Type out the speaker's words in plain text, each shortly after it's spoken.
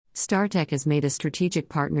Startek has made a strategic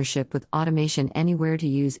partnership with Automation Anywhere to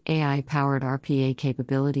use AI-powered RPA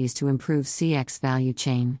capabilities to improve CX value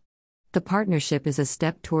chain. The partnership is a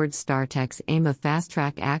step towards Startek's aim of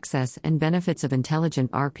fast-track access and benefits of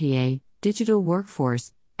intelligent RPA, digital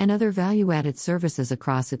workforce, and other value-added services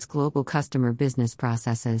across its global customer business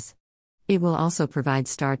processes. It will also provide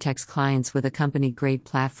Startek's clients with a company-grade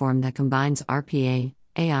platform that combines RPA,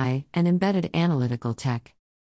 AI, and embedded analytical tech.